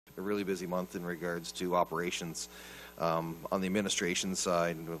really busy month in regards to operations. On the administration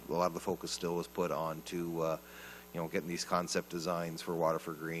side, a lot of the focus still was put on to getting these concept designs for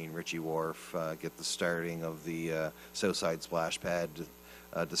Waterford Green, Ritchie Wharf, get the starting of the Southside Splash Pad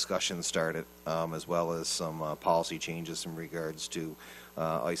discussion started, as well as some policy changes in regards to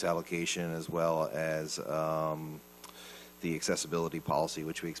ice allocation, as well as the accessibility policy,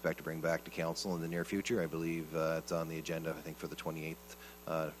 which we expect to bring back to council in the near future. I believe it's on the agenda, I think, for the 28th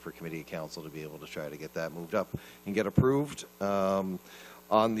for committee of council to be able to try to get that moved up and get approved.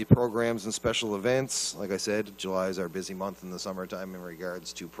 On the programs and special events, like I said, July is our busy month in the summertime in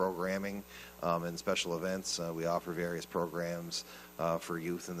regards to programming and special events. We offer various programs for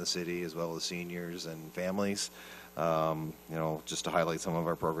youth in the city, as well as seniors and families. Just to highlight some of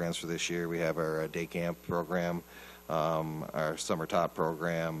our programs for this year, we have our day camp program, our summer top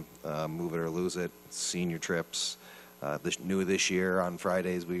program, Move It or Lose It, senior trips. This year on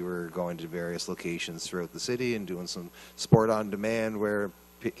Fridays, we were going to various locations throughout the city and doing some sport on demand where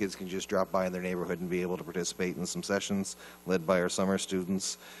kids can just drop by in their neighborhood and be able to participate in some sessions led by our summer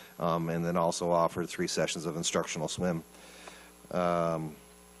students, and then also offered 3 sessions of instructional swim.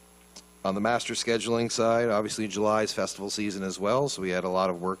 On the master scheduling side, obviously July's festival season as well, so we had a lot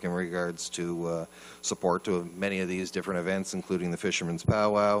of work in regards to support to many of these different events, including the Fisherman's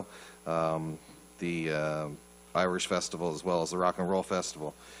Powwow, the Irish Festival, as well as the Rock and Roll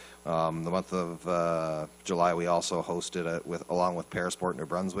Festival. The month of July, we also hosted, along with Parasport New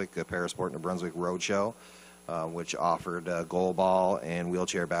Brunswick, a Parasport New Brunswick Roadshow, which offered goal ball and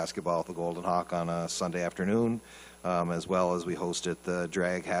wheelchair basketball at the Golden Hawk on a Sunday afternoon, as well as we hosted the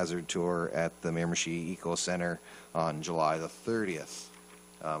Drag Hazard Tour at the Miramichi Eco Center on July the 30th.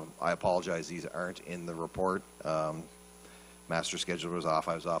 I apologize, these aren't in the report. Master schedule was off.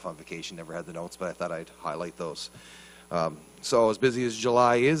 I was off on vacation, never had the notes, but I thought I'd highlight those. So as busy as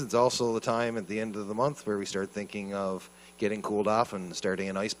July is, it's also the time at the end of the month where we start thinking of getting cooled off and starting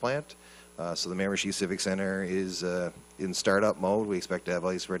an ice plant. So the Miramichi Civic Center is in startup mode. We expect to have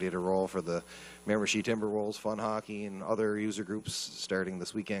ice ready to roll for the Miramichi Timberwolves Fun Hockey and other user groups starting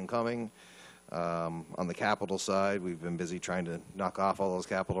this weekend coming. On the capital side, we've been busy trying to knock off all those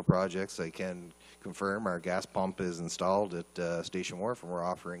capital projects. I can confirm our gas pump is installed at Station Wharf, and we're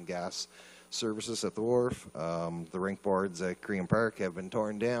offering gas services at the wharf. The rink boards at Korean Park have been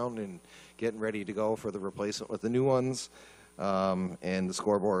torn down and getting ready to go for the replacement with the new ones. And the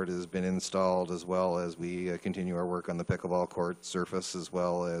scoreboard has been installed, as well as we continue our work on the pickleball court surface, as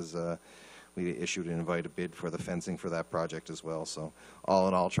well as we issued an invited bid for the fencing for that project as well. So all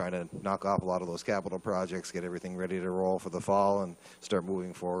in all, trying to knock off a lot of those capital projects, get everything ready to roll for the fall, and start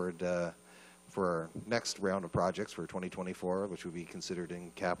moving forward for our next round of projects for 2024, which would be considered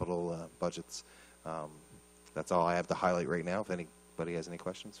in capital budgets. That's all I have to highlight right now. If anybody has any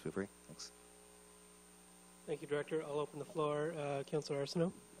questions, feel free. Thanks. Thank you, Director. I'll open the floor. Councillor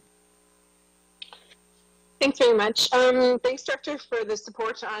Arsenault. Thanks very much. Thanks, Director, for the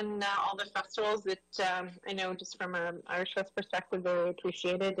support on all the festivals that I know just from an Irish Fest perspective, very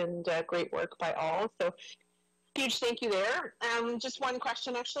appreciated, and great work by all. So huge thank you there. Just one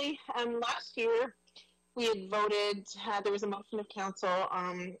question, actually. Last year, we had voted, there was a motion of council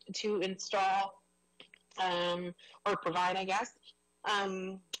to install or provide, I guess,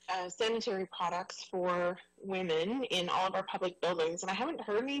 sanitary products for women in all of our public buildings. And I haven't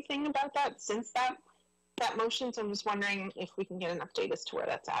heard anything about that since that motion, so I'm just wondering if we can get an update as to where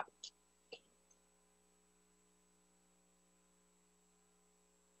that's at.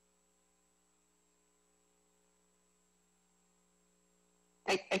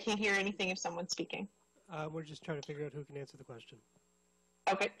 I can't hear anything if someone's speaking. We're just trying to figure out who can answer the question.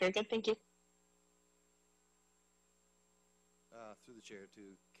 Okay, very good, thank you. Through the chair to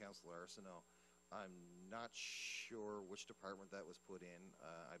Councillor Arsenault, I'm not sure which department that was put in.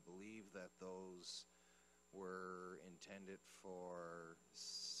 I believe that those were intended for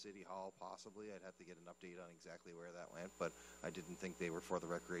City Hall, possibly. I'd have to get an update on exactly where that went, but I didn't think they were for the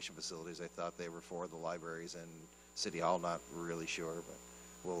recreation facilities. I thought they were for the libraries and City Hall. Not really sure, but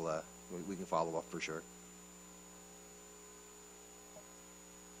we'll we can follow up for sure.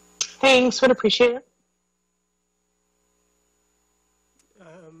 Thanks, would appreciate it.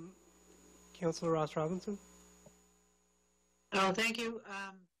 Councillor Ross Robinson. Oh, thank you.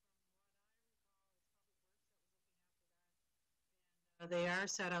 They are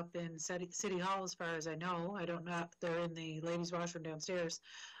set up in City Hall, as far as I know. I don't know if they're in the ladies' washroom downstairs,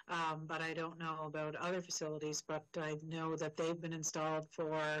 but I don't know about other facilities. But I know that they've been installed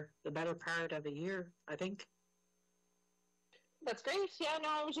for the better part of a year, I think. That's great. Yeah, no,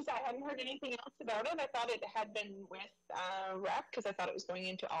 I hadn't heard anything else about it. I thought it had been with rec because I thought it was going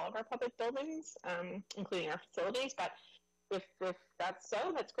into all of our public buildings, including our facilities. But if that's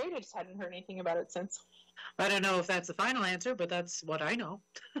so, that's great. I just hadn't heard anything about it since. I don't know if that's the final answer, but that's what I know.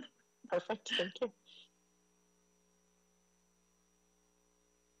 Perfect. Thank you.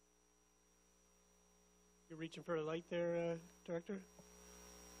 You're reaching for a light there, Director?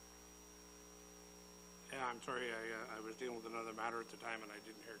 Yeah, I'm sorry, I was dealing with another matter at the time and I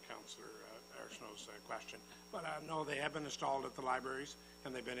didn't hear Councillor Arsenault's question. But no, they have been installed at the libraries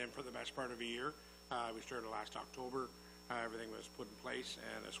and they've been in for the best part of a year. We started last October. Everything was put in place,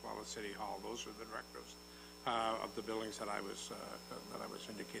 and as well as City Hall. Those are the directives of the buildings that I was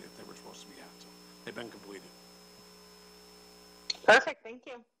indicated they were supposed to be at. So they've been completed. Perfect. Thank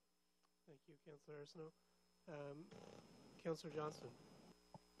you. Thank you, Councillor Arsenault. Councillor Johnston.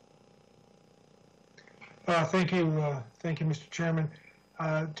 Thank you, Mr. Chairman.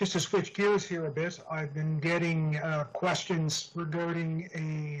 Just to switch gears here a bit, I've been getting questions regarding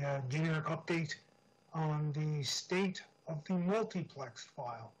a generic update on the state of the multiplex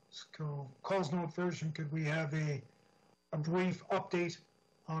file. So, calls note version, could we have a brief update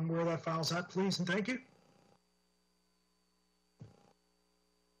on where that file's at, please, and thank you.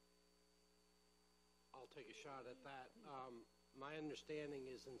 I'll take a shot at that. My understanding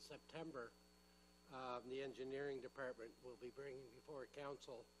is in September, the engineering department will be bringing before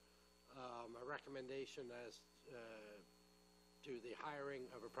council a recommendation as to the hiring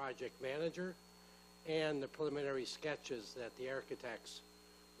of a project manager and the preliminary sketches that the architects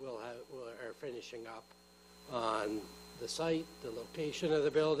are finishing up on the site, the location of the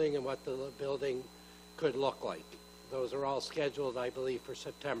building, and what the building could look like. Those are all scheduled, I believe, for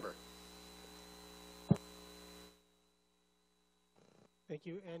September. Thank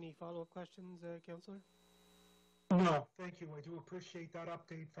you. Any follow-up questions, Councillor? No, thank you. I do appreciate that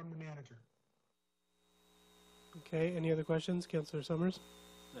update from the manager. Okay. Any other questions, Councillor Summers?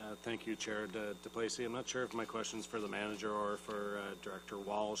 Thank you, Chair DePlacy. I'm not sure if my question's for the manager or for Director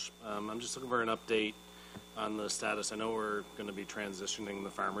Walsh. I'm just looking for an update on the status. I know we're going to be transitioning the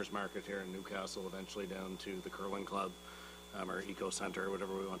farmers market here in Newcastle eventually down to the curling club or eco center,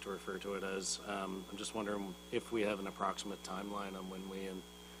 whatever we want to refer to it as. I'm just wondering if we have an approximate timeline on when we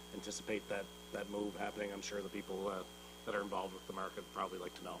anticipate that move happening. I'm sure the people that are involved with the market would probably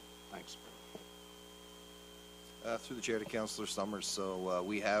like to know. Thanks. Through the chair to Councillor Summers. So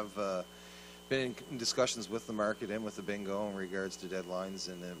we have been in discussions with the market and with the bingo in regards to deadlines,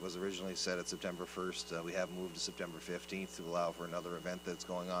 and it was originally set at September 1st. We have moved to September 15th to allow for another event that's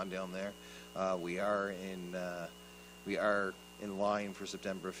going on down there. We are in line for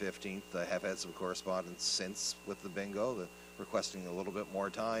September 15th. I have had some correspondence since with the bingo, requesting a little bit more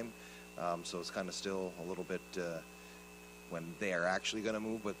time. So it's kind of still a little bit when they are actually going to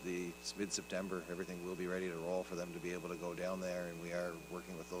move, but the mid-September, everything will be ready to roll for them to be able to go down there, and we are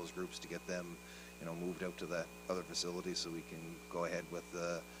working with those groups to get them, moved out to that other facility so we can go ahead with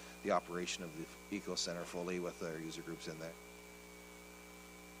the operation of the Eco Center fully with our user groups in there.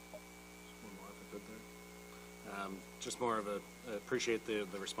 One more if I could there. Just more of appreciate the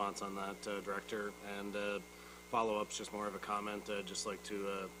response on that, Director, and follow-ups, just more of a comment. Just like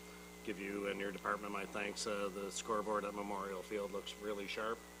to give you and your department my thanks. The scoreboard at Memorial Field looks really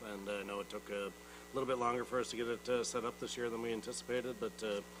sharp, and I know it took a little bit longer for us to get it set up this year than we anticipated, but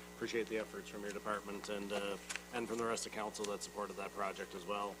appreciate the efforts from your department and from the rest of council that supported that project as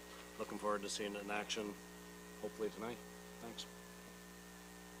well. Looking forward to seeing it in action, hopefully tonight. Thanks.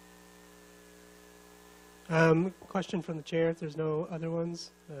 Question from the chair, if there's no other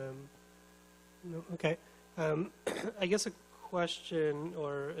ones. No, okay. I guess a question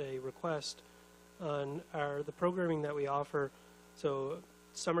or a request on the programming that we offer. So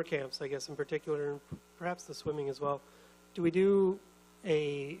summer camps, I guess in particular, and perhaps the swimming as well. Do we do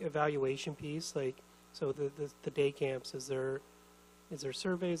a evaluation piece? Like, so the day camps, is there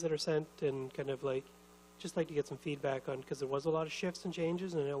surveys that are sent and kind of like, just like to get some feedback on, because there was a lot of shifts and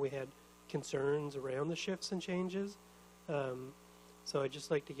changes, and I know we had concerns around the shifts and changes. So I'd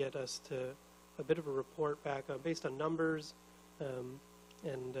just like to get us to a bit of a report back on, based on numbers,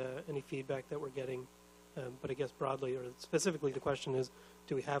 and any feedback that we're getting. But I guess broadly, or specifically, the question is,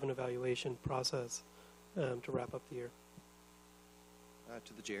 do we have an evaluation process to wrap up the year?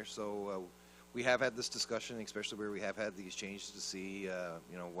 To the chair. So we have had this discussion, especially where we have had these changes, to see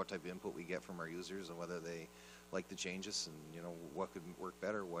what type of input we get from our users and whether they like the changes, and what could work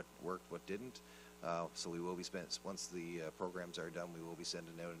better, what worked, what didn't. So we will be once the programs are done, we will be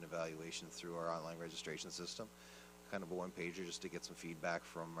sending out an evaluation through our online registration system, kind of a one-pager, just to get some feedback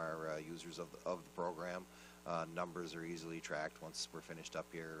from our users of the program. Numbers are easily tracked. Once we're finished up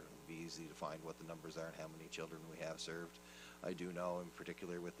here, it'll be easy to find what the numbers are and how many children we have served. I do know, in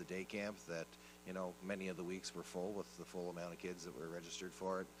particular with the day camp, that many of the weeks were full with the full amount of kids that were registered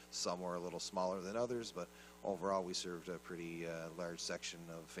for it. Some were a little smaller than others, but overall we served a pretty large section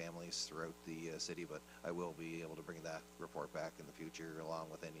of families throughout the city. But I will be able to bring that report back in the future along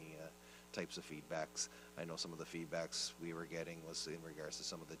with any types of feedbacks. I know some of the feedbacks we were getting was in regards to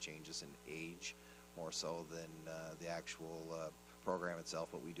some of the changes in age, more so than the actual program itself,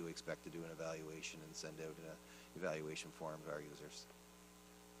 but we do expect to do an evaluation and send out an evaluation form to our users.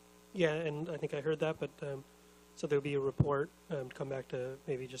 Yeah, and I think I heard that, but so there'll be a report to come back to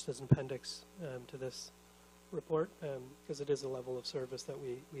maybe just as an appendix to this report, because it is a level of service that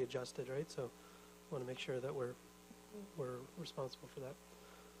we adjusted, right? So I want to make sure that we're responsible for that.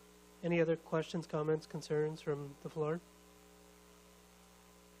 Any other questions, comments, concerns from the floor?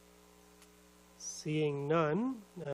 Seeing none.